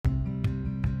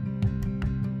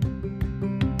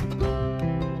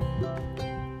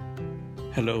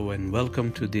Hello and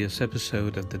welcome to this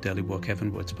episode of the Daily Walk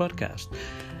Heavenwards podcast.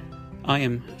 I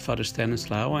am Father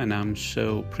Stanislao and I'm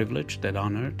so privileged and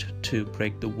honored to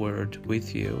break the word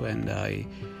with you, and I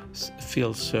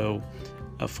feel so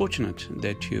fortunate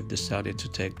that you've decided to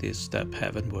take this step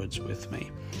heavenwards with me.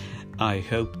 I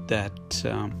hope that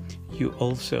you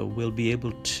also will be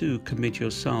able to commit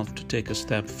yourself to take a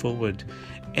step forward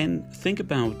and think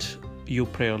about your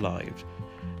prayer life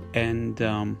and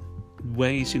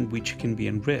ways in which it can be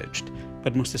enriched,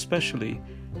 but most especially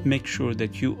make sure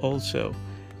that you also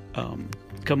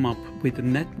come up with a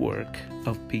network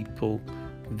of people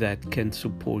that can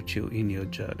support you in your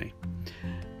journey.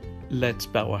 Let's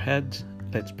bow our heads,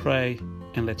 let's pray,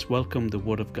 and let's welcome the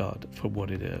Word of God for what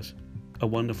it is. A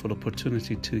wonderful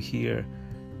opportunity to hear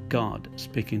God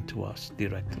speaking to us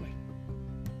directly.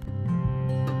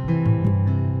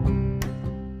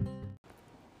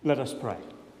 Let us pray.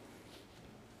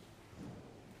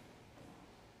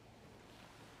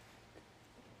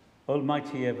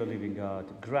 Almighty ever-living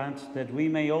God, grant that we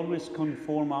may always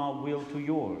conform our will to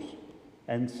yours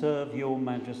and serve your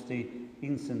majesty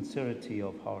in sincerity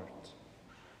of heart.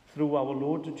 Through our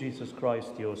Lord Jesus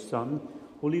Christ, your Son,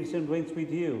 who lives and reigns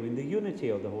with you in the unity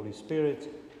of the Holy Spirit,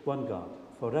 one God,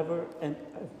 forever and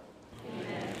ever.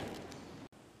 Amen.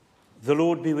 The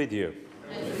Lord be with you.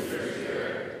 And with your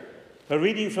spirit. A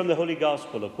reading from the Holy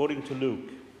Gospel according to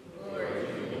Luke. Glory to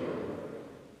you, Lord.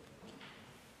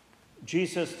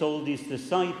 Jesus told his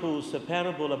disciples a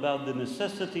parable about the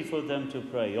necessity for them to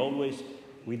pray, always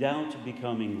without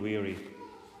becoming weary.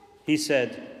 He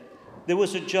said, "There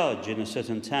was a judge in a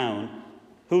certain town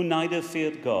who neither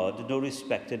feared God nor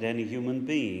respected any human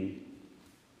being.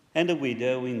 And a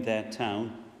widow in that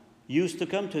town used to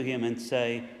come to him and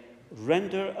say,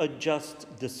 'Render a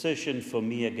just decision for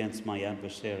me against my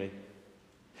adversary.'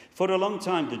 For a long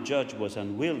time the judge was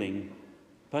unwilling,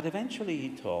 but eventually he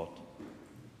thought,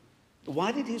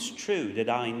 'While it is true that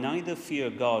I neither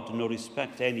fear God nor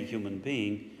respect any human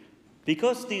being,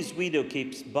 because this widow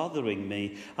keeps bothering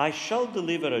me, I shall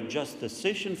deliver a just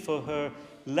decision for her,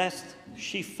 lest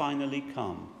she finally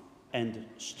come and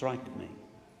strike me.'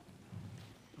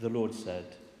 The Lord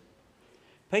said,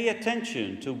 'Pay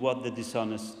attention to what the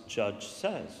dishonest judge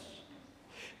says.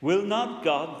 Will not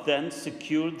God then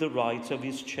secure the rights of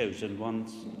his chosen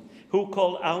ones, who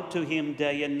call out to him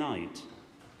day and night?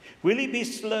 Will he be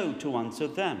slow to answer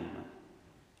them?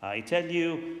 I tell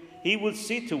you, he will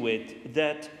see to it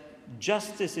that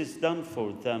justice is done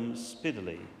for them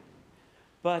speedily.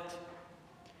 But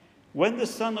when the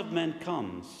Son of Man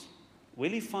comes,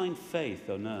 will he find faith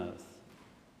on earth?'"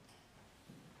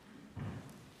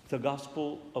 The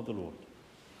Gospel of the Lord.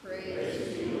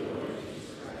 Praise to you, Lord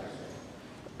Jesus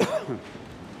Christ.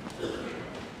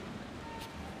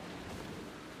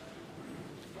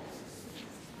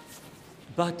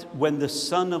 But when the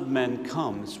Son of Man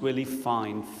comes, will he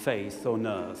find faith on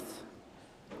earth?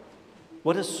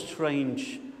 What a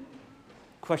strange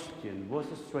question, what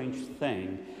a strange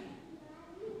thing.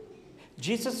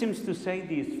 Jesus seems to say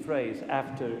this phrase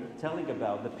after telling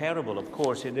about the parable. Of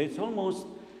course, it's almost,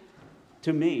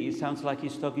 to me, it sounds like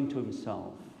he's talking to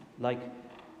himself. Like,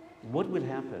 what will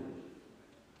happen?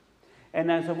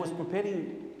 And as I was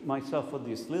preparing myself for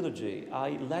this liturgy,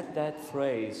 I let that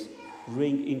phrase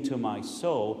ring into my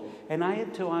soul, and I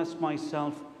had to ask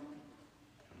myself,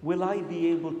 will I be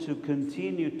able to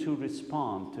continue to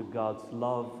respond to God's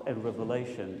love and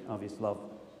revelation of his love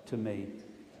to me?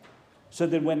 So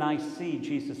that when I see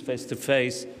Jesus face to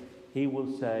face, he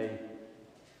will say,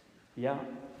 "Yeah,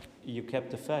 you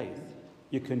kept the faith.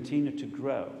 You continue to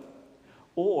grow."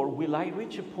 Or will I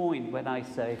reach a point when I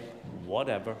say,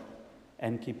 "Whatever,"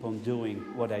 and keep on doing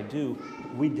what I do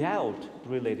without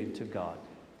relating to God?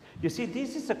 You see,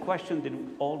 this is a question that we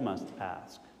all must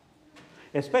ask,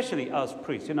 especially us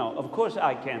priests. You know, of course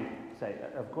I can say,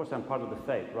 of course I'm part of the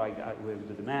faith, right? We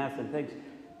do the Mass and things,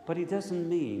 but it doesn't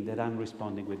mean that I'm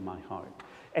responding with my heart.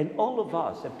 And all of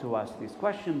us have to ask this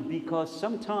question, because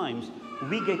sometimes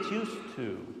we get used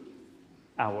to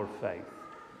our faith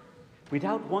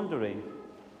without wondering,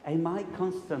 am I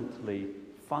constantly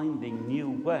finding new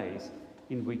ways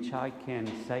in which I can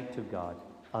say to God,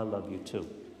 "I love you too"?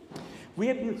 We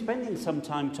have been spending some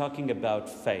time talking about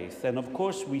faith, and of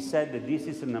course we said that this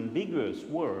is an ambiguous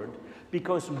word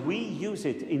because we use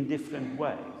it in different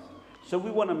ways. So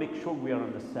we want to make sure we are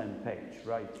on the same page,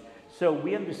 right? So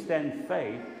we understand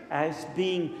faith as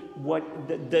being what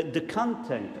the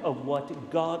content of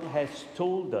what God has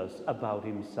told us about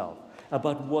himself,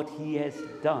 about what he has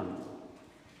done.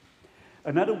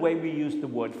 Another way we use the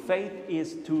word faith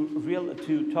is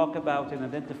to talk about and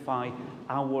identify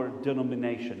our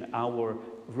denomination, our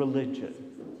religion.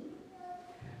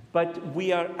 But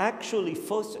we are actually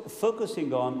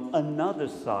focusing on another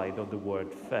side of the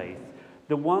word faith,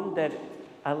 the one that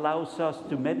allows us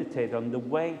to meditate on the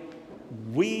way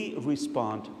we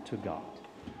respond to God.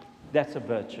 That's a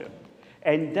virtue.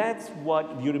 And that's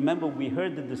what, you remember, we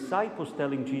heard the disciples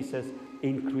telling Jesus,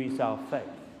 increase our faith.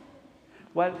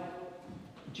 Well,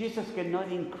 Jesus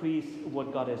cannot increase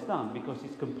what God has done because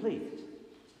it's complete.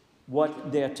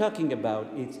 What they're talking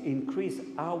about is increase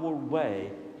our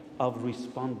way of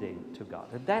responding to God.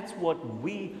 And that's what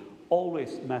we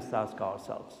always must ask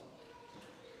ourselves.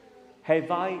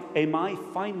 Am I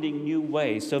finding new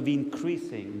ways of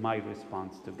increasing my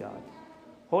response to God?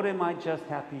 Or am I just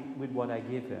happy with what I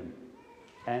give Him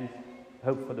and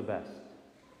hope for the best?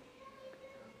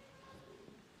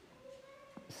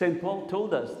 St. Paul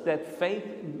told us that faith,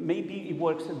 maybe it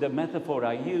works, the metaphor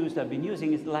I've been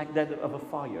using is like that of a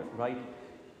fire, right?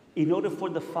 In order for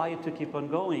the fire to keep on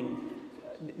going,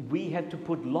 we had to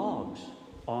put logs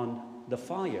on the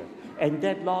fire. And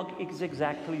that log is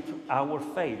exactly our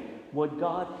faith, what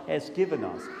God has given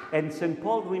us. And St.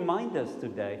 Paul reminds us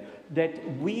today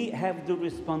that we have the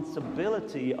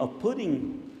responsibility of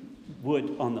putting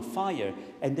wood on the fire,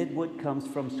 and that wood comes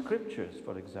from scriptures,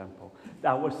 for example.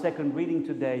 Our second reading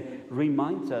today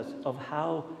reminds us of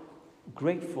how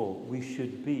grateful we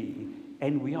should be,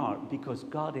 and we are, because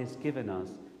God has given us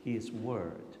His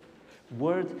Word.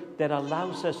 Word that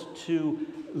allows us to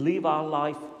live our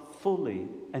life fully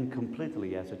and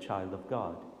completely as a child of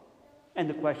God. And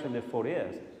the question therefore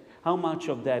is, how much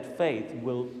of that faith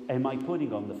am I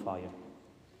putting on the fire?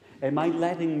 Am I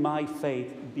letting my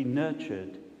faith be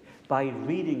nurtured by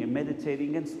reading and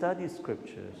meditating and studying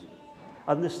scriptures,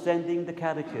 understanding the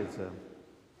catechism?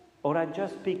 Or I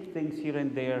just pick things here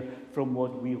and there from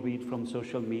what we read from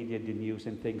social media, the news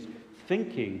and things,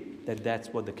 thinking that that's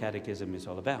what the catechism is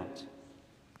all about.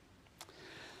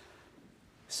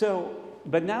 So,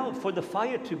 but now for the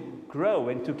fire to grow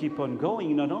and to keep on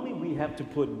going, not only we have to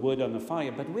put wood on the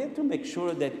fire, but we have to make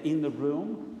sure that in the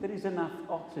room there is enough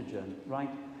oxygen, right?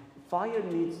 Fire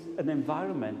needs an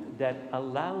environment that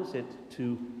allows it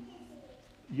to,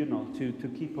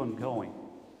 to keep on going.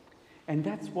 And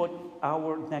that's what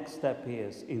our next step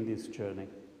is in this journey.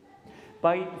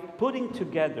 By putting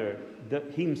together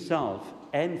Himself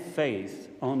and faith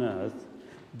on earth,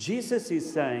 Jesus is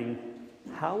saying,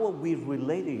 how are we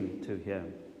relating to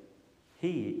Him?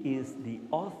 He is the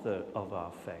author of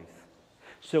our faith.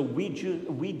 So we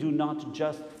do not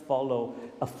just follow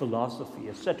a philosophy,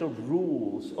 a set of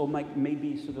rules, or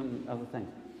maybe certain other things.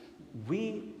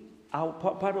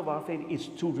 Part of our faith is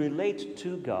to relate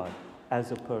to God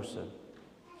as a person,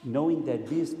 knowing that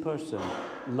this person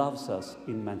loves us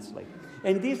immensely.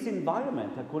 And this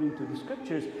environment, according to the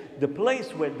scriptures, the place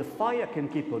where the fire can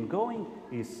keep on going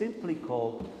is simply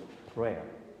called prayer.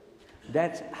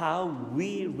 That's how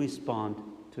we respond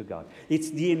to God.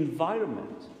 It's the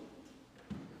environment,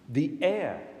 the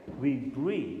air we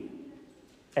breathe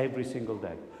every single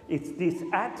day. It's this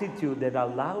attitude that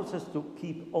allows us to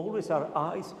keep always our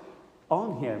eyes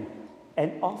on Him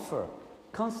and offer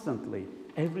constantly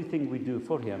everything we do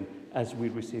for Him as we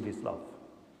receive His love.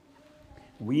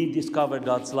 We discover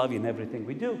God's love in everything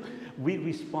we do. We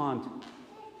respond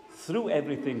through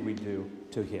everything we do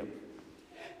to Him.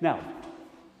 Now,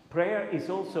 prayer is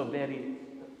also a very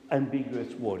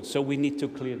ambiguous word, so we need to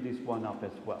clear this one up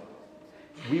as well.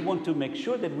 We want to make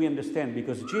sure that we understand,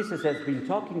 because Jesus has been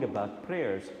talking about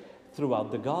prayers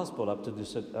throughout the gospel up to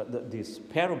this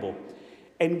parable.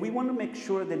 And we want to make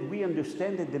sure that we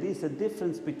understand that there is a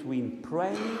difference between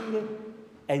praying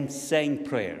and saying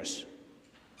prayers.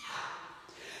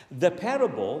 The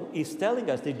parable is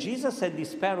telling us that Jesus said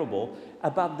this parable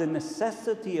about the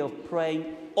necessity of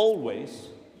praying always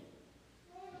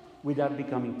without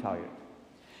becoming tired.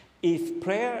 If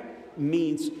prayer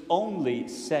means only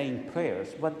saying prayers,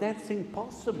 but that's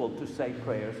impossible to say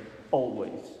prayers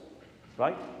always,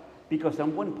 right? Because at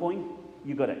one point,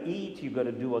 you got to eat, you got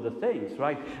to do other things,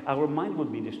 right? Our mind will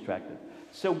be distracted.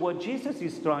 So what Jesus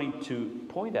is trying to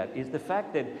point at is the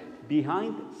fact that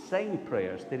behind saying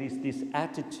prayers, there is this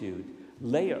attitude,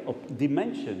 layer of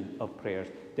dimension of prayers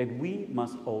that we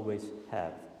must always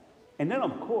have. And then,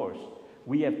 of course,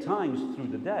 we have times through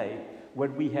the day where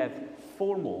we have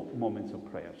formal moments of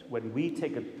prayers, when we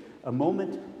take a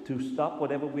moment to stop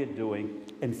whatever we're doing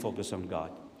and focus on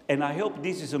God. And I hope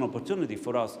this is an opportunity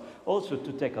for us also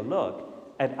to take a look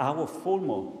at our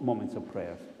formal moments of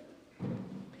prayer.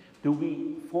 Do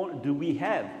we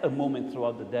have a moment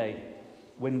throughout the day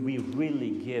when we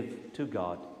really give to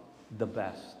God the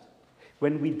best?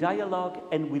 When we dialogue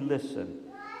and we listen.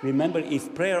 Remember,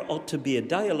 if prayer ought to be a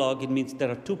dialogue, it means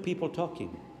there are two people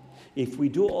talking. If we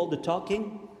do all the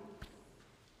talking,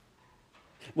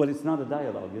 Well, it's not a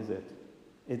dialogue, is it?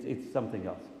 It's something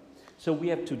else. So we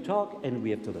have to talk and we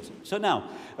have to listen. So now,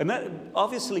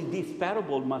 obviously, this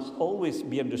parable must always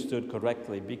be understood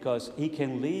correctly because it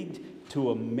can lead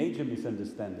to a major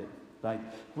misunderstanding, right?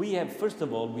 First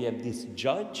of all, we have this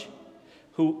judge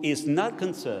who is not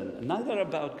concerned, neither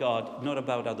about God nor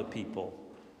about other people.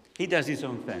 He does his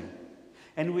own thing.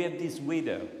 And we have this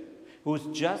widow who's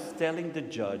just telling the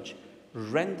judge,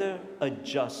 render a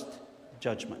just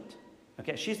judgment.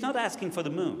 Okay, she's not asking for the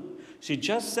moon. She's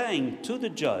just saying to the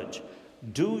judge,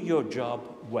 do your job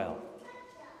well.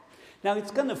 Now,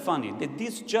 it's kind of funny that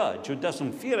this judge, who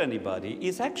doesn't fear anybody,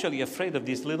 is actually afraid of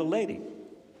this little lady.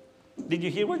 Did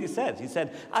you hear what he said? He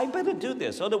said, I better do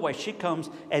this, otherwise she comes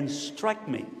and strike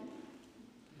me.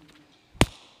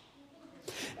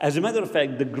 As a matter of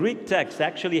fact, the Greek text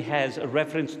actually has a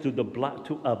reference to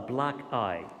a black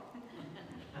eye.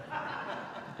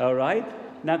 All right?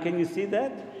 Now, can you see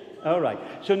that? All right.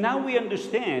 So now we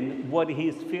understand what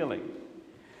he's feeling.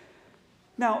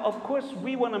 Now, of course,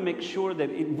 we want to make sure that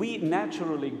we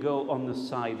naturally go on the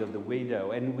side of the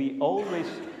widow, and we always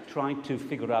try to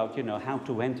figure out, how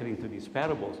to enter into these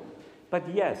parables. But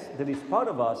yes, there is part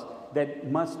of us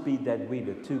that must be that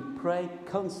widow, to pray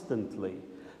constantly.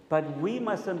 But we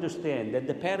must understand that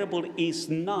the parable is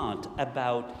not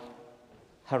about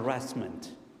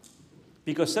harassment.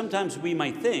 Because sometimes we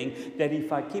might think that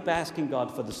if I keep asking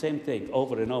God for the same thing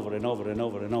over and over and over and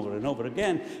over and over and over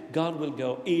again, God will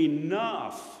go,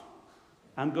 enough.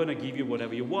 I'm going to give you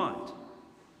whatever you want.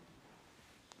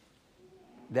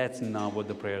 That's not what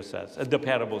the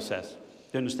parable says. Do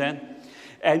you understand?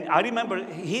 And I remember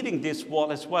hitting this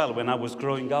wall as well when I was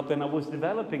growing up and I was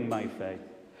developing my faith.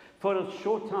 For a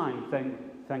short time,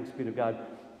 thanks be to God,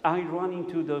 I run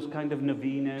into those kind of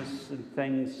novenas and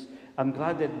things. I'm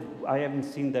glad that I haven't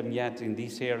seen them yet in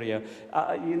this area.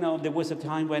 There was a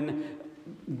time when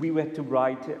we had to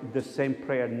write the same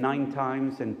prayer 9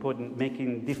 times and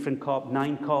making different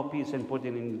 9 copies and put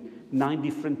it in 9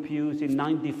 different pews in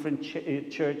 9 different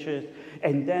churches.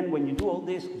 And then when you do all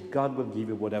this, God will give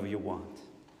you whatever you want.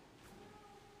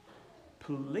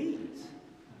 Please,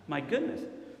 my goodness,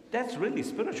 that's really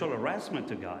spiritual harassment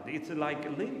to God. It's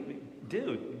like,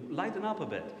 dude, lighten up a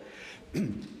bit.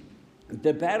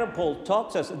 The parable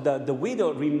talks us, the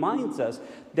widow reminds us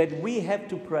that we have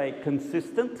to pray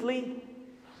consistently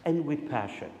and with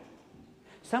passion.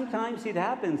 Sometimes it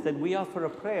happens that we offer a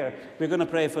prayer. We're going to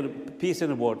pray for peace in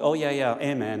the world. Oh, yeah,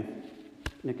 amen.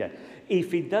 Okay.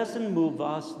 If it doesn't move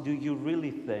us, do you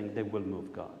really think that will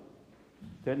move God?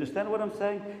 Do you understand what I'm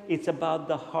saying? It's about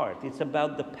the heart. It's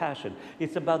about the passion.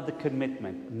 It's about the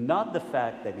commitment. Not the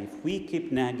fact that if we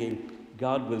keep nagging,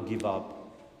 God will give up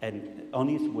and on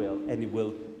his will, and he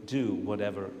will do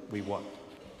whatever we want.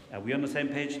 Are we on the same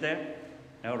page there?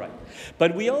 All right.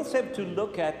 But we also have to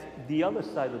look at the other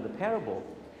side of the parable,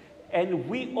 and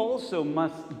we also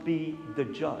must be the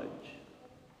judge.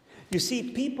 You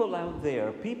see, people out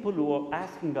there, people who are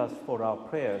asking us for our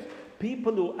prayers,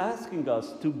 people who are asking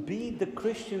us to be the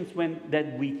Christians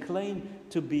that we claim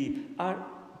to be, are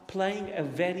playing a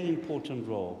very important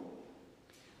role.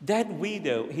 That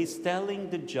widow is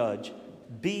telling the judge,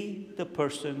 be the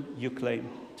person you claim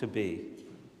to be.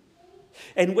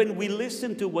 And when we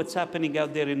listen to what's happening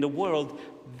out there in the world,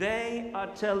 they are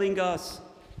telling us,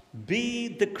 be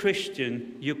the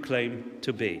Christian you claim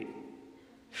to be.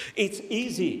 It's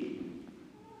easy.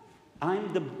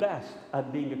 I'm the best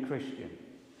at being a Christian.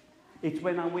 It's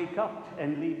when I wake up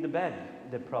and leave the bed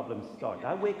that problems start.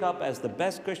 I wake up as the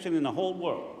best Christian in the whole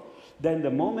world. Then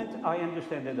the moment I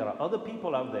understand that there are other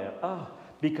people out there,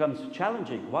 becomes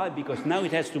challenging. Why? Because now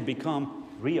it has to become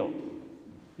real.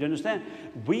 You understand?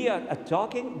 We are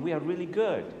talking, we are really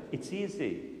good. It's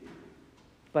easy.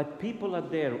 But people are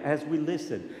there as we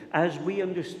listen, as we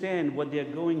understand what they're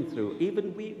going through.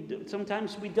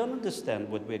 Sometimes we don't understand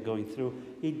what we're going through.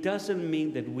 It doesn't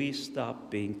mean that we stop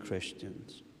being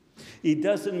Christians. It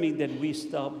doesn't mean that we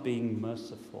stop being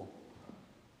merciful.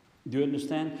 Do you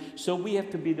understand? So we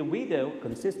have to be the widow,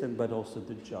 consistent, but also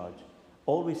the judge.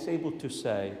 Always able to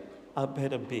say, I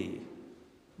better be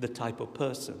the type of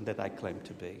person that I claim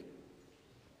to be.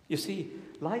 You see,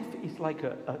 life is like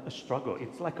a struggle.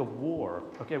 It's like a war.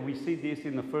 Okay, we see this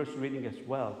in the first reading as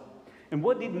well. And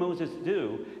what did Moses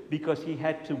do? Because he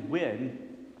had to win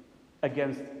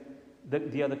against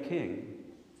the other king.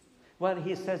 Well,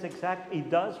 he says he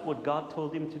does what God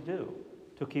told him to do,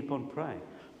 to keep on praying,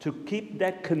 to keep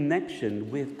that connection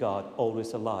with God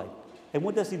always alive. And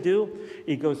what does he do?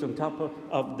 He goes on top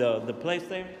of the place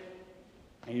there,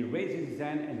 and he raises his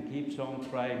hand and keeps on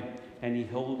praying, and he's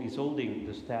holding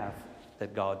the staff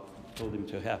that God told him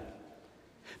to have.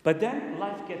 But then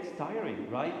life gets tiring,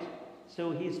 right?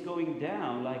 So he's going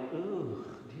down like, oh,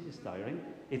 this is tiring.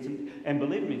 And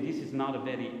believe me, this is not a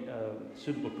very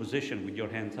suitable position with your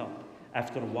hands up.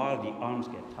 After a while, the arms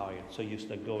get tired, so you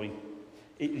start going.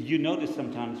 You notice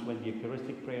sometimes when the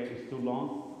Eucharistic prayer is too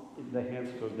long, the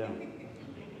hands go down.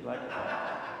 Like,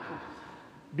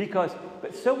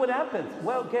 so what happens?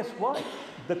 Well, guess what?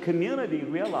 The community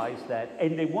realized that,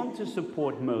 and they want to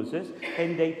support Moses,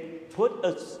 and they put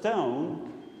a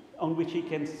stone on which he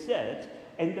can sit,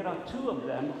 and there are two of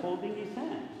them holding his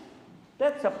hand.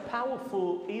 That's a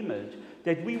powerful image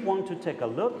that we want to take a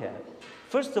look at.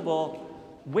 First of all,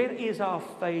 where is our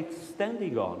faith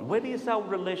standing on? Where is our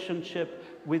relationship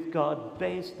with God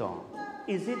based on?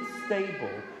 Is it stable?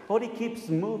 Or it keeps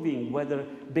moving, whether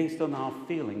based on our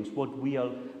feelings, what we are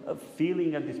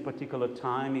feeling at this particular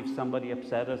time, if somebody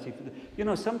upset us.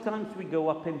 Sometimes we go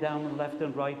up and down and left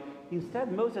and right.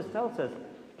 Instead, Moses tells us,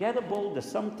 get a boulder,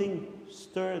 something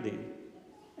sturdy,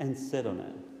 and sit on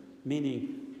it.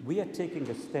 Meaning, we are taking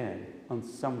a stand on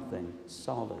something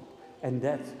solid. And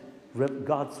that's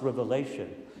God's revelation,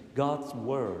 God's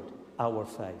word, our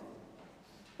faith.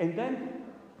 And then,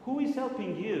 who is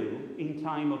helping you in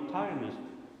time of tiredness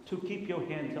to keep your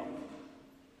hands up?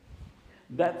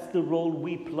 That's the role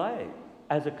we play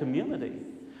as a community.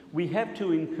 We have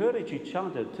to encourage each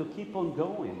other to keep on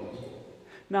going.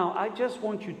 Now, I just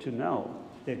want you to know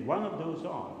that one of those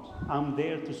arms, I'm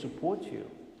there to support you.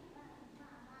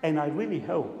 And I really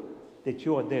hope that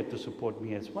you are there to support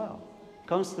me as well.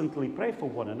 Constantly pray for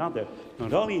one another,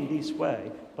 not only in this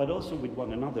way, but also with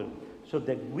one another, so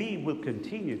that we will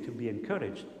continue to be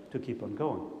encouraged to keep on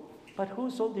going. But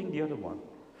who's holding the other one?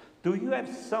 Do you have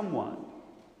someone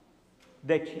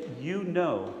that you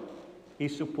know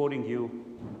is supporting you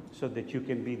so that you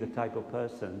can be the type of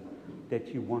person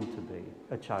that you want to be,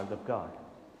 a child of God?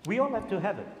 We all have to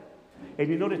have it.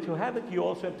 And in order to have it, you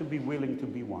also have to be willing to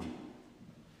be one.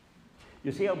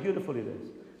 You see how beautiful it is?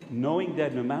 Knowing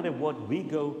that no matter what we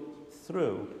go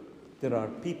through, there are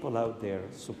people out there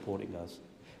supporting us.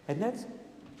 And that's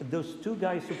those two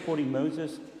guys supporting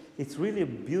Moses. It's really a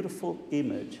beautiful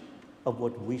image of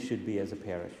what we should be as a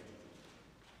parish.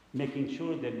 Making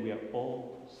sure that we are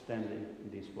all standing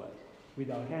in this way,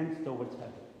 with our hands towards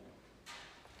heaven.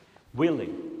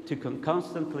 Willing to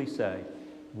constantly say,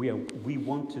 we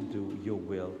want to do your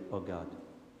will, O God.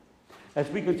 As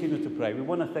we continue to pray, we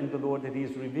want to thank the Lord that He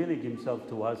is revealing Himself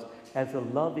to us as a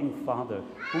loving Father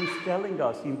who is telling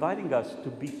us, inviting us to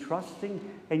be trusting,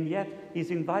 and yet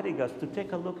He's inviting us to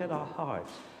take a look at our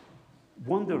hearts,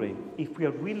 wondering if we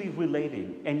are really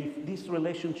relating and if this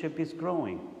relationship is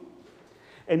growing.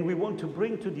 And we want to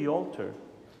bring to the altar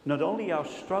not only our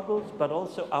struggles, but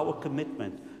also our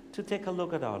commitment to take a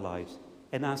look at our lives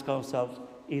and ask ourselves,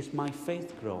 is my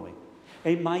faith growing?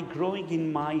 Am I growing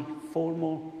in my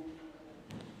formal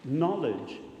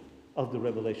knowledge of the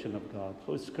revelation of God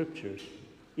or Scriptures?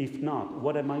 If not,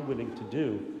 what am I willing to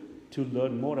do to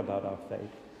learn more about our faith?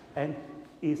 And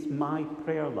is my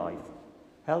prayer life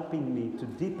helping me to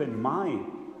deepen my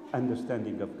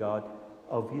understanding of God,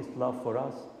 of His love for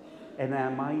us? And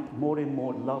am I more and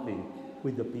more loving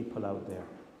with the people out there?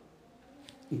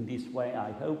 In this way,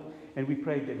 I hope, and we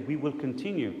pray that we will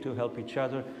continue to help each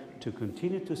other to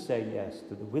continue to say yes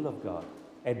to the will of God.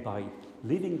 And by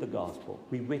living the gospel,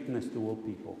 we witness to all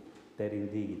people that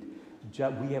indeed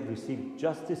we have received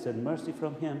justice and mercy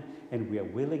from Him, and we are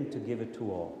willing to give it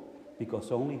to all.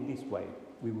 Because only in this way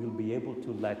we will be able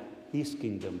to let His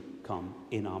kingdom come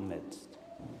in our midst.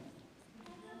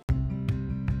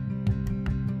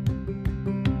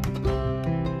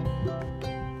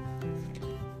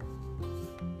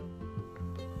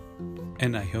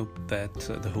 And I hope that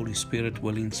the Holy Spirit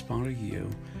will inspire you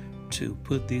to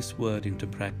put this word into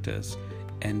practice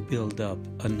and build up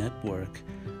a network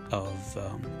of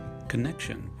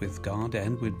connection with God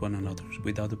and with one another,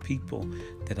 with other people,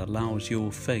 that allows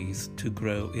your faith to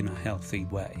grow in a healthy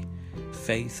way.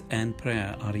 Faith and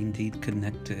prayer are indeed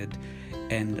connected,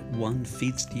 and one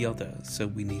feeds the other, so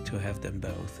we need to have them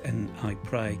both. And I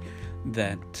pray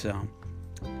that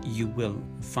you will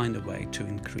find a way to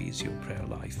increase your prayer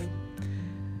life.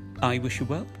 I wish you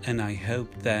well, and I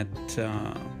hope that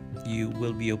you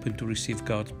will be open to receive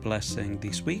God's blessing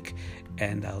this week,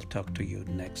 and I'll talk to you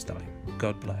next time.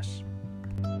 God bless.